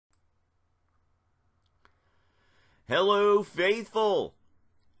Hello, faithful!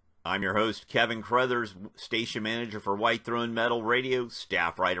 I'm your host, Keven Crothers, station manager for White Throne Metal Radio,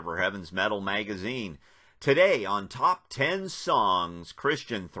 staff writer for Heaven's Metal magazine. Today on Top 10 Songs,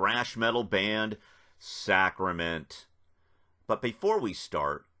 Christian thrash metal band Sacrament. But before we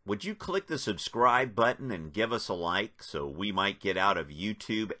start, would you click the subscribe button and give us a like so we might get out of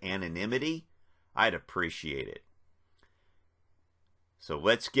YouTube anonymity? I'd appreciate it. So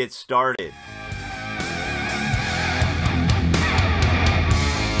let's get started.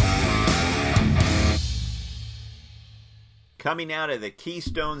 Coming out of the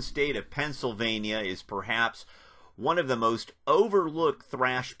Keystone State of Pennsylvania is perhaps one of the most overlooked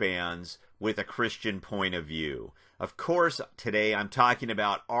thrash bands with a Christian point of view. Of course, today I'm talking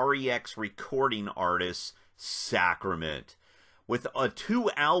about R.E.X. recording artist Sacrament. With a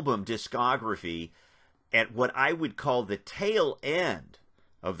 2-album discography at what I would call the tail end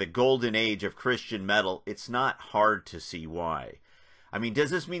of the golden age of Christian metal, it's not hard to see why. I mean, does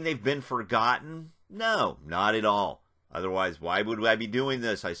this mean they've been forgotten? No, not at all. Otherwise, why would I be doing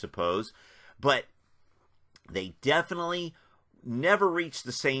this, I suppose? But they definitely never reached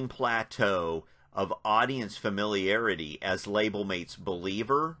the same plateau of audience familiarity as label mates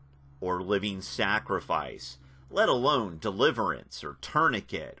Believer or Living Sacrifice, let alone Deliverance or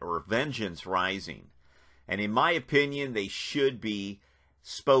Tourniquet or Vengeance Rising. And in my opinion, they should be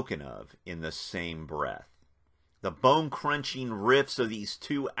spoken of in the same breath. The bone-crunching riffs of these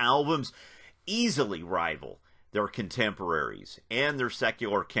 2 albums easily rival their contemporaries and their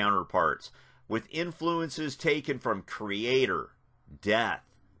secular counterparts, with influences taken from Creator, Death,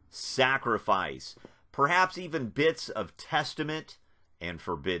 Sacrifice, perhaps even bits of Testament and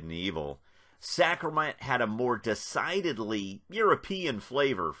Forbidden Evil. Sacrament had a more decidedly European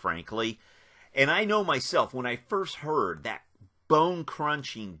flavor, frankly, and I know myself, when I first heard that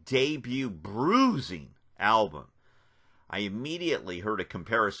bone-crunching debut bruising album, I immediately heard a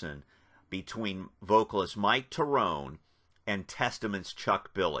comparison between vocalist Mike Tyrone and Testament's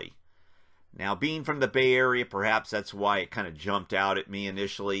Chuck Billy. Now, being from the Bay Area, perhaps that's why it kind of jumped out at me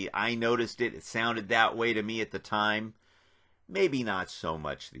initially. I noticed it. It sounded that way to me at the time. Maybe not so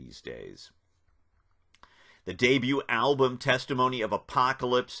much these days. The debut album, Testimony of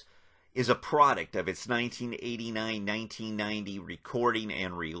Apocalypse, is a product of its 1989-1990 recording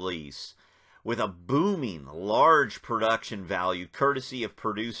and release, with a booming, large production value courtesy of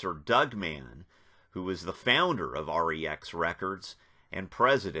producer Doug Mann, who was the founder of R.E.X. Records and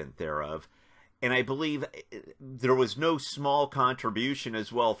president thereof. And I believe there was no small contribution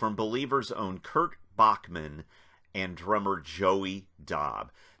as well from Believer's own Kurt Bachman and drummer Joey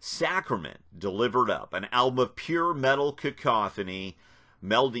Dobb. Sacrament delivered up an album of pure metal cacophony,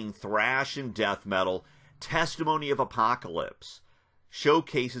 melding thrash and death metal. Testimony of Apocalypse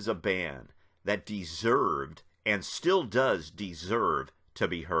showcases a band that deserved, and still does deserve, to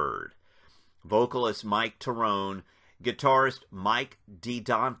be heard. Vocalist Mike Tyrone, guitarist Mike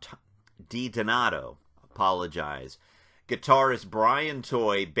DiDonato, guitarist Brian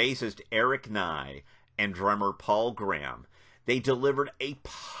Toy, bassist Eric Nye, and drummer Paul Graham. They delivered a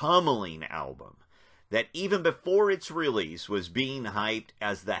pummeling album that even before its release was being hyped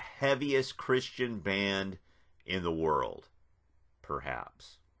as the heaviest Christian band in the world,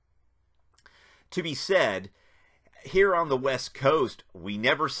 perhaps. To be said, here on the West Coast, we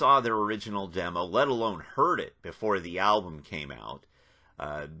never saw their original demo, let alone heard it before the album came out.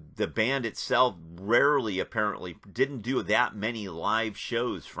 The band itself rarely, apparently, didn't do that many live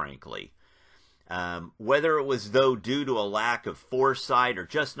shows, frankly. Whether it was, though, due to a lack of foresight or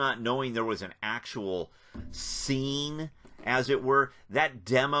just not knowing there was an actual scene, as it were, that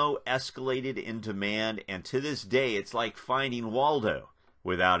demo escalated in demand, and to this day, it's like finding Waldo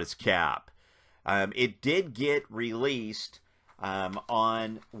without its cap. It did get released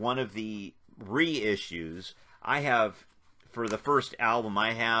on one of the reissues. I have, for the first album,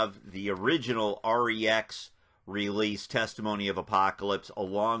 I have the original R.E.X. release, Testimony of Apocalypse,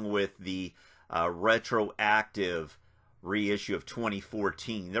 along with the retroactive reissue of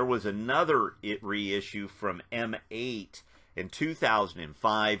 2014. There was another reissue from M8 in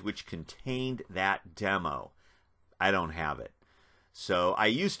 2005, which contained that demo. I don't have it. So I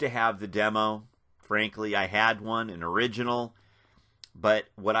used to have the demo. Frankly, I had one, an original, but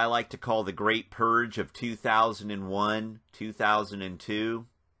what I like to call the Great Purge of 2001, 2002,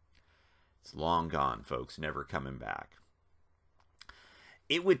 it's long gone, folks, never coming back.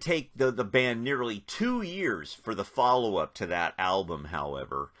 It would take the band nearly 2 years for the follow-up to that album,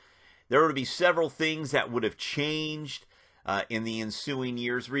 however. There would be several things that would have changed in the ensuing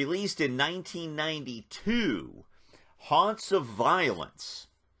years. Released in 1992, Haunts of Violence.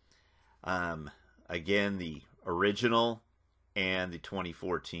 Again, the original and the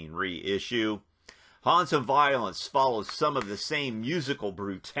 2014 reissue. Haunts of Violence follows some of the same musical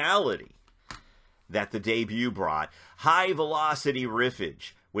brutality that the debut brought. High-velocity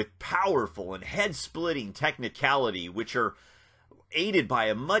riffage with powerful and head-splitting technicality, which are aided by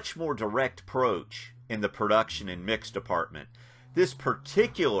a much more direct approach in the production and mix department. This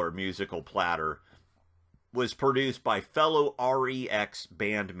particular musical platter was produced by fellow R.E.X.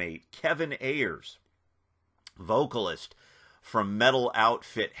 bandmate Keven Ayers, vocalist from metal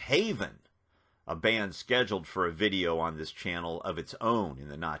outfit Haven, a band scheduled for a video on this channel of its own in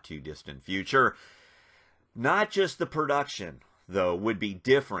the not-too-distant future. Not just the production, though, would be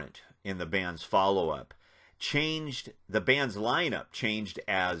different in the band's follow-up. The band's lineup changed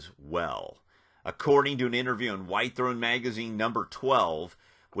as well. According to an interview in White Throne magazine number 12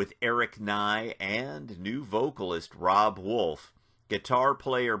 with R.E.X. and new vocalist Rob Wolf, guitar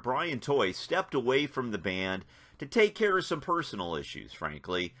player Brian Toy stepped away from the band to take care of some personal issues,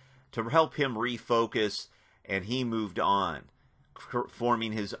 frankly, to help him refocus, and he moved on,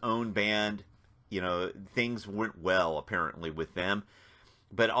 forming his own band. You know, things went well, apparently, with them.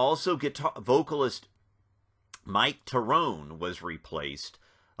 But also vocalist Mike Tyrone was replaced,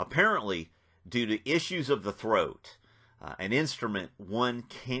 apparently due to issues of the throat, an instrument one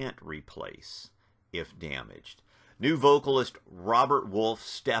can't replace if damaged. New vocalist Robert Wolf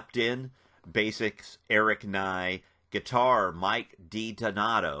stepped in, basics Eric Nye, guitar Mike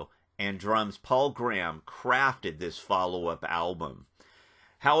DiDonato, and drums Paul Graham crafted this follow-up album.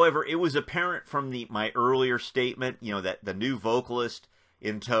 However, it was apparent from my earlier statement, that the new vocalist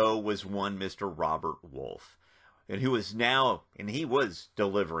in tow was one Mr. Robert Wolf, and he was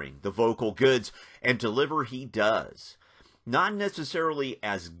delivering the vocal goods, and deliver he does. Not necessarily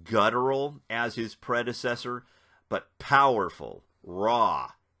as guttural as his predecessor, but powerful,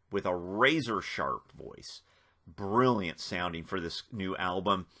 raw, with a razor-sharp voice. Brilliant sounding for this new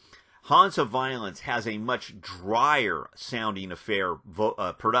album. Haunts of Violence has a much drier sounding affair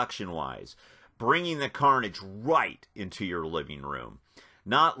production-wise, bringing the carnage right into your living room.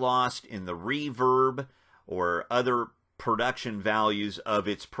 Not lost in the reverb or other production values of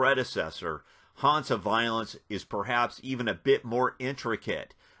its predecessor, Haunts of Violence is perhaps even a bit more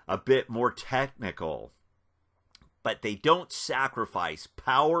intricate, a bit more technical. But they don't sacrifice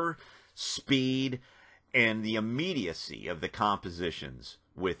power, speed, and the immediacy of the compositions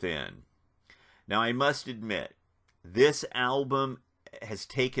within. Now, I must admit, this album has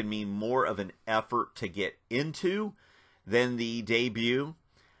taken me more of an effort to get into than the debut.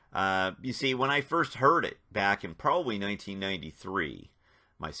 You see, when I first heard it back in probably 1993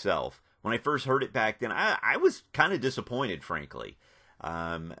 myself, when I first heard it back then, I was kind of disappointed, frankly.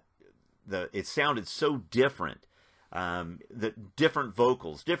 It sounded so different. The different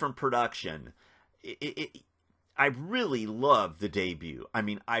vocals, different production. I really love the debut. I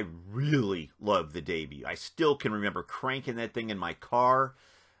mean, I really love the debut. I still can remember cranking that thing in my car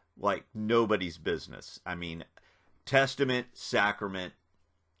like nobody's business. I mean, Testament, Sacrament,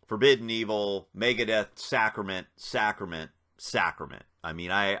 Forbidden Evil, Megadeth, Sacrament, Sacrament, Sacrament. I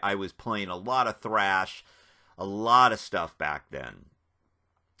mean, I was playing a lot of thrash, a lot of stuff back then.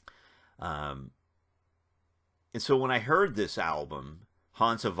 And so when I heard this album,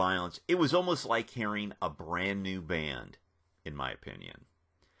 Haunts of Violence, it was almost like hearing a brand new band, in my opinion.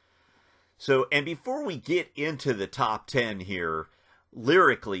 So, and before we get into the top 10 here,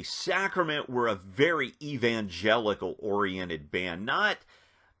 lyrically, Sacrament were a very evangelical-oriented band, not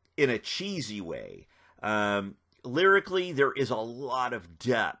in a cheesy way. Lyrically, there is a lot of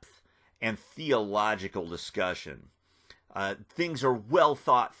depth and theological discussion. Things are well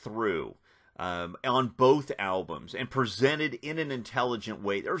thought through. On both albums and presented in an intelligent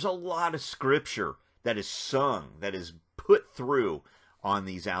way. There's a lot of scripture that is sung, that is put through on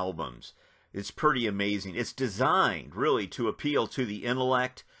these albums. It's pretty amazing. It's designed really to appeal to the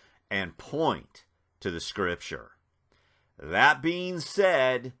intellect and point to the scripture. That being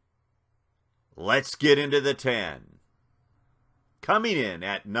said, let's get into the 10. Coming in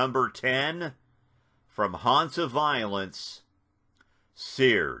at number 10, from Haunts of Violence,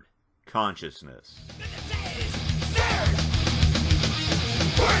 Seared Consciousness.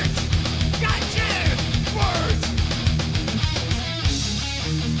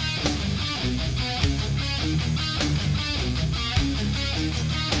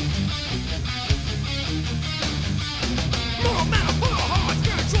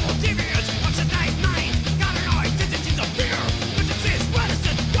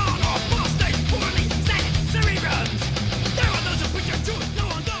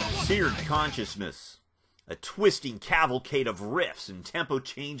 Seared Consciousness, a twisting cavalcade of riffs and tempo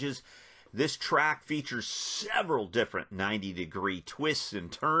changes This track features several different 90-degree twists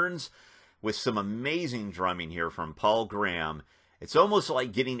and turns with some amazing drumming here from Paul Graham. It's almost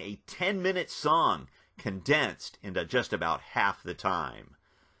like getting a 10-minute song condensed into just about half the time.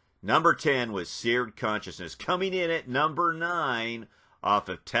 Number 10 was Seared Consciousness. Coming in at number 9 off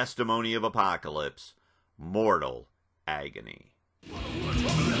of Testimony of Apocalypse, Mortal Agony.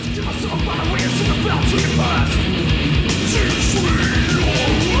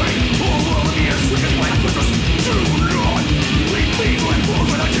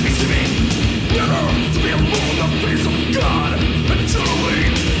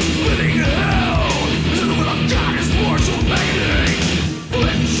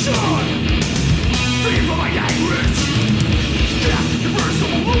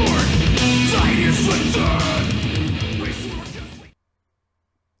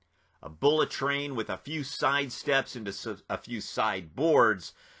 A bullet train with a few side steps into a few side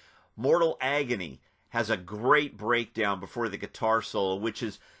boards, Mortal Agony has a great breakdown before the guitar solo, which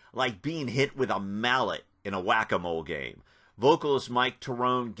is like being hit with a mallet in a whack-a-mole game. Vocalist Mike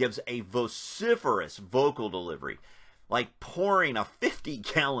Torone gives a vociferous vocal delivery, like pouring a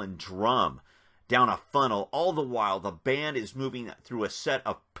 50-gallon drum down a funnel. All the while, the band is moving through a set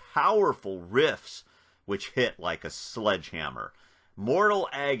of powerful riffs which hit like a sledgehammer. Mortal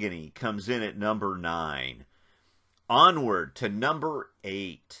Agony comes in at number 9. Onward to number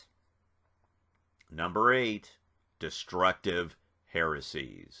 8. Number 8, Destructive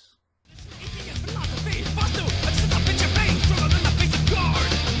Heresies.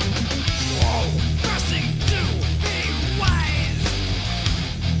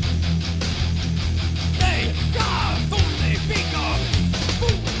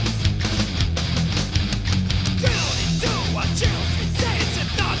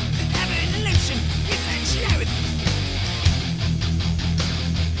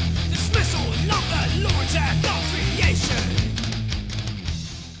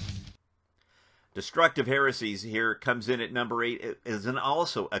 Destructive Heresies here comes in at number 8. It is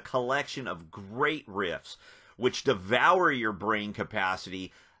also a collection of great riffs which devour your brain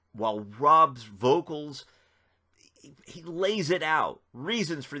capacity, while Rob's vocals, he lays it out.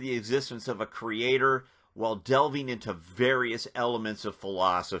 Reasons for the existence of a creator while delving into various elements of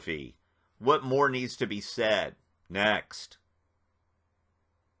philosophy. What more needs to be said? Next.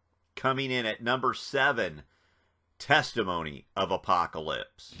 Coming in at number 7, Testimony of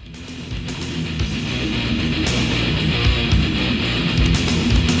Apocalypse.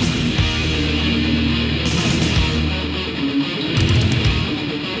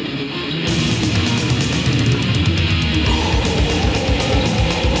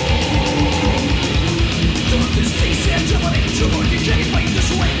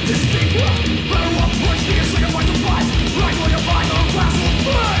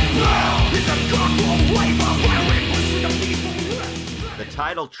 The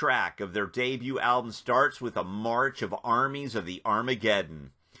title track of their debut album starts with a march of armies of the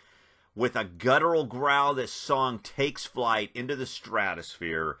Armageddon. With a guttural growl, this song takes flight into the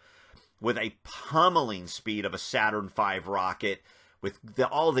stratosphere with a pummeling speed of a Saturn V rocket, with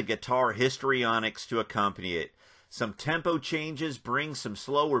all the guitar histrionics to accompany it. Some tempo changes bring some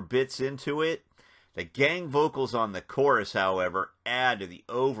slower bits into it. The gang vocals on the chorus, however, add to the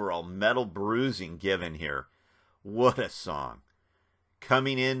overall metal bruising given here. What a song.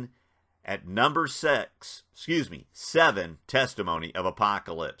 Coming in at number 7, Testimony of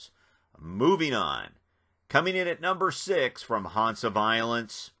Apocalypse. Moving on. Coming in at number 6 from Haunts of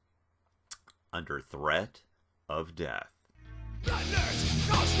Violence, Under Threat of Death.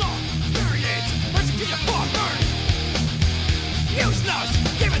 Useless,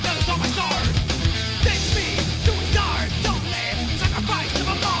 give it to the my sword. Takes me to his dark, don't live, sacrifice to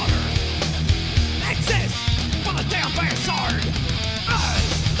the martyr. Exist for the damn by sword. As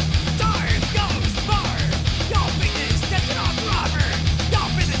time goes far, your weakness tempted on rubber. Your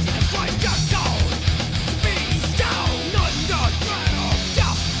business in the price just gold. Be down under threat of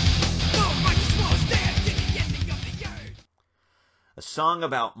death. No righteous will stand to the ending of the earth. A song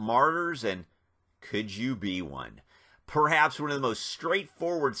about martyrs and could you be one? Perhaps one of the most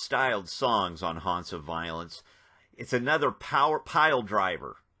straightforward styled songs on Haunts of Violence. It's another pile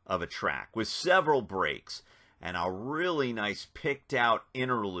driver of a track with several breaks and a really nice picked out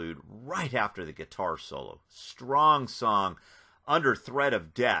interlude right after the guitar solo. Strong song, Under Threat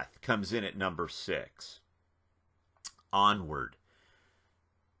of Death, comes in at number 6. Onward.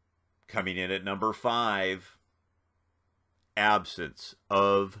 Coming in at number 5, Absence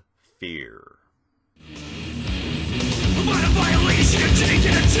of Fear. By the violation of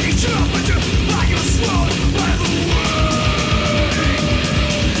taking a teacher, but I was swallowed by the way.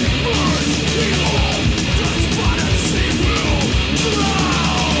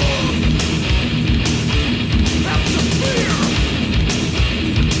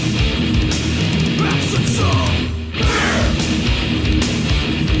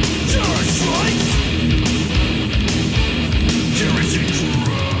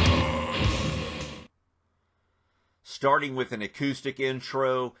 starting with an acoustic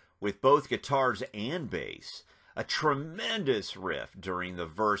intro with both guitars and bass. A tremendous riff during the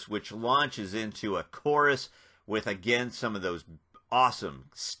verse, which launches into a chorus with, again, some of those awesome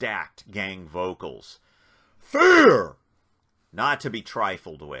stacked gang vocals. Fear! Not to be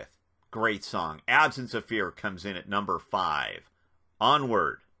trifled with. Great song. Absence of Fear comes in at number 5.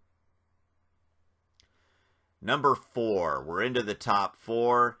 Onward. Number 4. We're into the top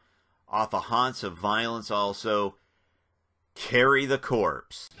 4. Off of Haunts of Violence also. Carry the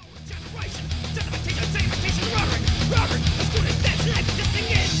Corpse.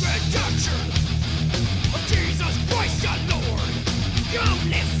 Jesus Christ, our Lord, your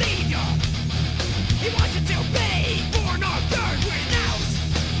only Savior. He wants it to be born or burned without.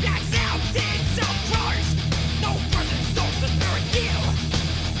 Blacks out in self-Christ. No present soul to spirit heal.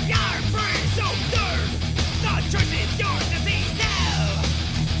 Your brain so third. The choice is yours to see now.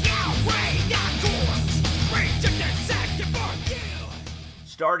 Carry the corpse. Rejected second for you.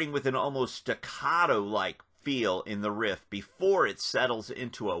 Starting with an almost staccato-like feel in the riff before it settles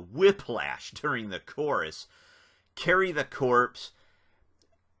into a whiplash during the chorus. Carry the Corpse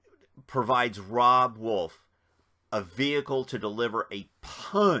provides Rob Wolf a vehicle to deliver a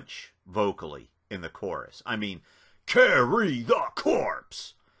punch vocally in the chorus. I mean, carry the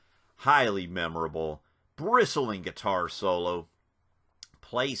corpse! Highly memorable, bristling guitar solo,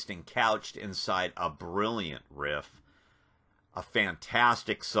 placed and couched inside a brilliant riff. A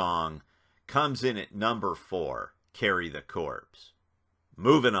fantastic song. Comes in at number 4, Carry the Corpse.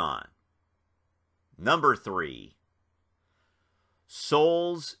 Moving on. Number 3,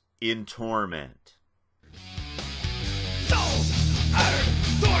 Souls in Torment. Souls are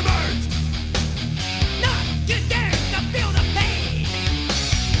torment. Not condemned to feel the pain.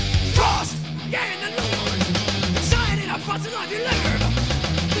 Trust in the Lord. Excited about the life you live.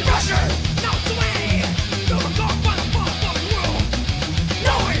 The pressure melts away. Overcome by the fall of fallen world.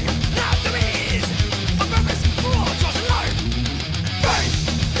 Knowing that there is a purpose for all chosen life. Faith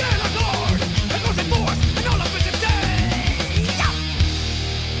in the Lord. And most forth and all of its day.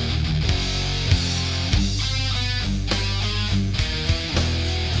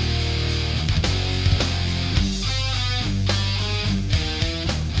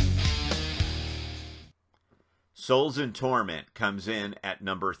 Souls in Torment comes in at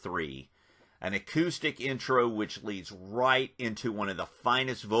number 3. An acoustic intro which leads right into one of the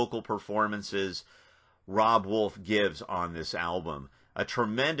finest vocal performances Rob Wolf gives on this album. A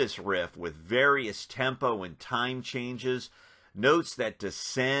tremendous riff with various tempo and time changes, notes that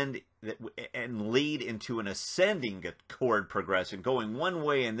descend and lead into an ascending chord progression, going one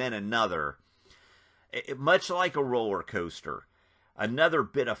way and then another. Much like a roller coaster. Another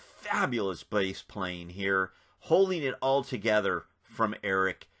bit of fabulous bass playing here, holding it all together from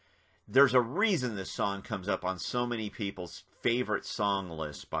R.E.X. There's a reason this song comes up on so many people's favorite song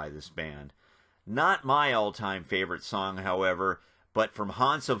lists by this band. Not my all-time favorite song, however, but from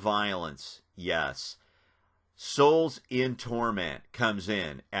Haunts of Violence, yes. Souls in Torment comes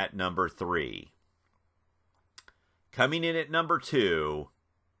in at number 3. Coming in at number 2,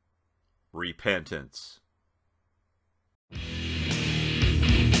 Repentance.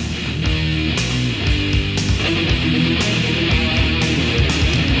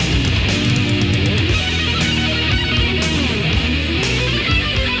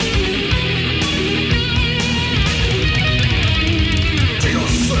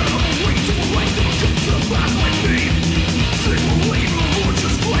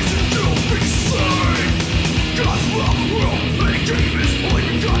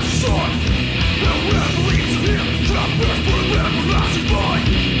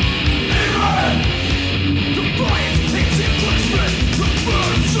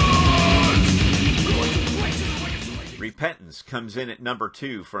 Repentance comes in at number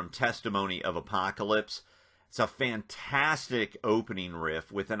 2 from Testimony of Apocalypse. It's a fantastic opening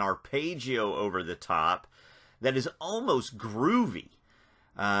riff with an arpeggio over the top that is almost groovy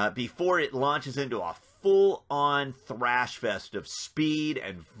before it launches into a full-on thrash fest of speed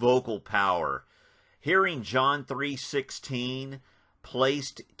and vocal power. Hearing John 3:16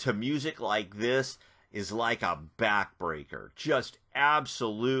 placed to music like this is like a backbreaker, just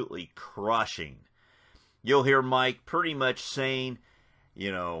absolutely crushing. You'll hear Mike pretty much saying,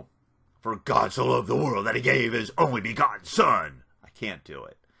 you know, for God so loved the world that he gave his only begotten son. I can't do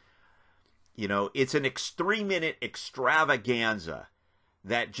it. You know, it's an 3-minute extravaganza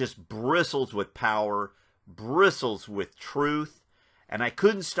that just bristles with power, bristles with truth, and I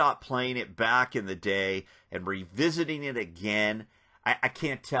couldn't stop playing it back in the day and revisiting it again. I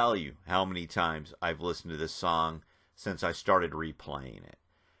can't tell you how many times I've listened to this song since I started replaying it.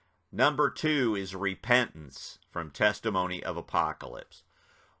 Number 2 is Repentance from Testimony of Apocalypse,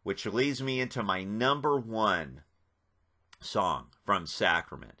 which leads me into my number 1 song from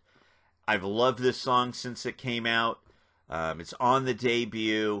Sacrament. I've loved this song since it came out. It's on the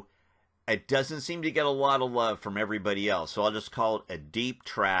debut. It doesn't seem to get a lot of love from everybody else, so I'll just call it a deep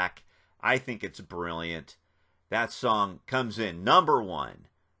track. I think it's brilliant. That song comes in number 1,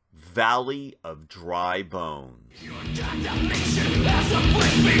 Valley of Dry Bones. Your condemnation as the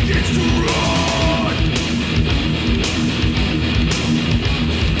place begins to run.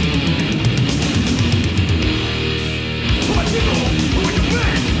 My people who in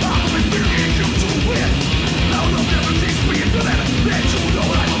defense of experience to win. Out of everything speaking to them, that you know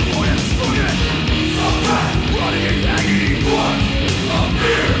I was born and sprung it. I'm back, running in agony, blood, of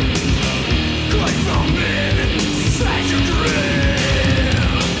fear. Cutting from men, snatch your dream.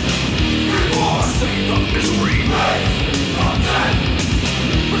 See the misery of death,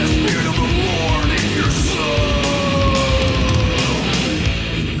 but the spirit of the Lord in your soul.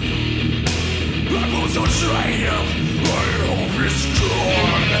 My bones are dry, my hope is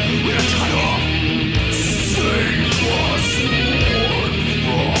gone. With a title, save us, Lord,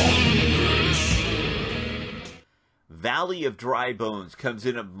 from this. Valley of Dry Bones comes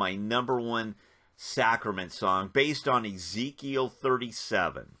in at my number 1 Sacrament song, based on Ezekiel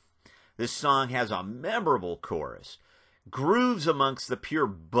 37. This song has a memorable chorus, grooves amongst the pure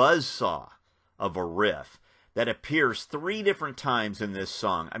buzzsaw of a riff that appears 3 different times in this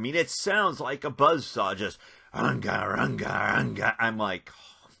song. I mean, it sounds like a buzzsaw, just unga, unga, unga. I'm like,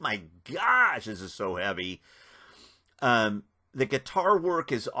 oh my gosh, this is so heavy. The guitar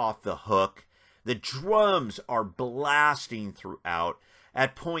work is off the hook. The drums are blasting throughout.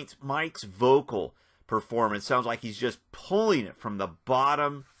 At points, Mike's vocal performance sounds like he's just pulling it from the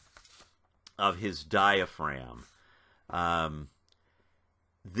bottom of his diaphragm.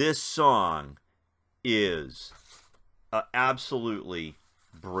 This song is absolutely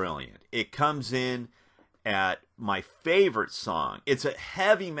brilliant. It comes in at my favorite song. It's a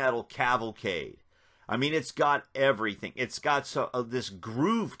heavy metal cavalcade. I mean, it's got everything. It's got this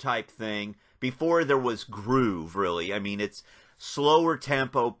groove type thing before there was groove, really. I mean, it's slower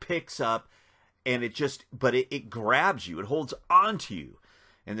tempo, picks up, and it grabs you. It holds onto you.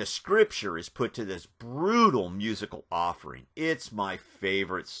 And the scripture is put to this brutal musical offering. It's my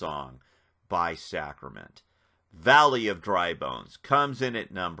favorite song by Sacrament. Valley of Dry Bones comes in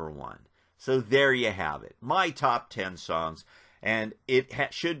at number 1. So there you have it. My top 10 songs. And it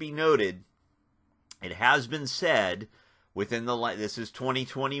should be noted, it has been said within this is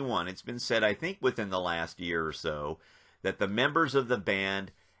 2021. It's been said, I think, within the last year or so, that the members of the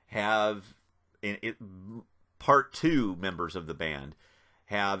band have, part 2 members of the band,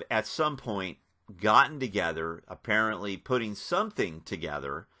 have at some point gotten together, apparently putting something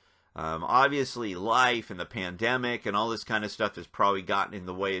together. Obviously, life and the pandemic and all this kind of stuff has probably gotten in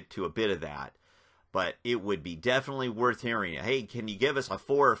the way to a bit of that. But it would be definitely worth hearing. Hey, can you give us a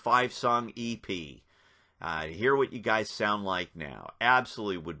 4 or 5 song EP? Hear what you guys sound like now.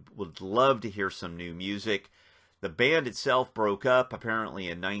 Absolutely would love to hear some new music. The band itself broke up apparently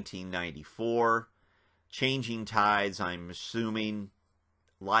in 1994. Changing tides, I'm assuming.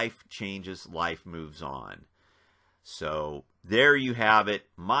 Life changes, life moves on. So there you have it,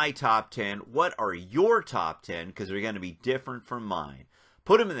 my top 10. What are your top 10? Because they're going to be different from mine.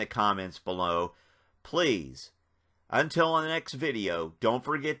 Put them in the comments below. Please, until the next video, don't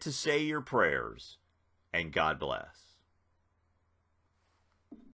forget to say your prayers, and God bless.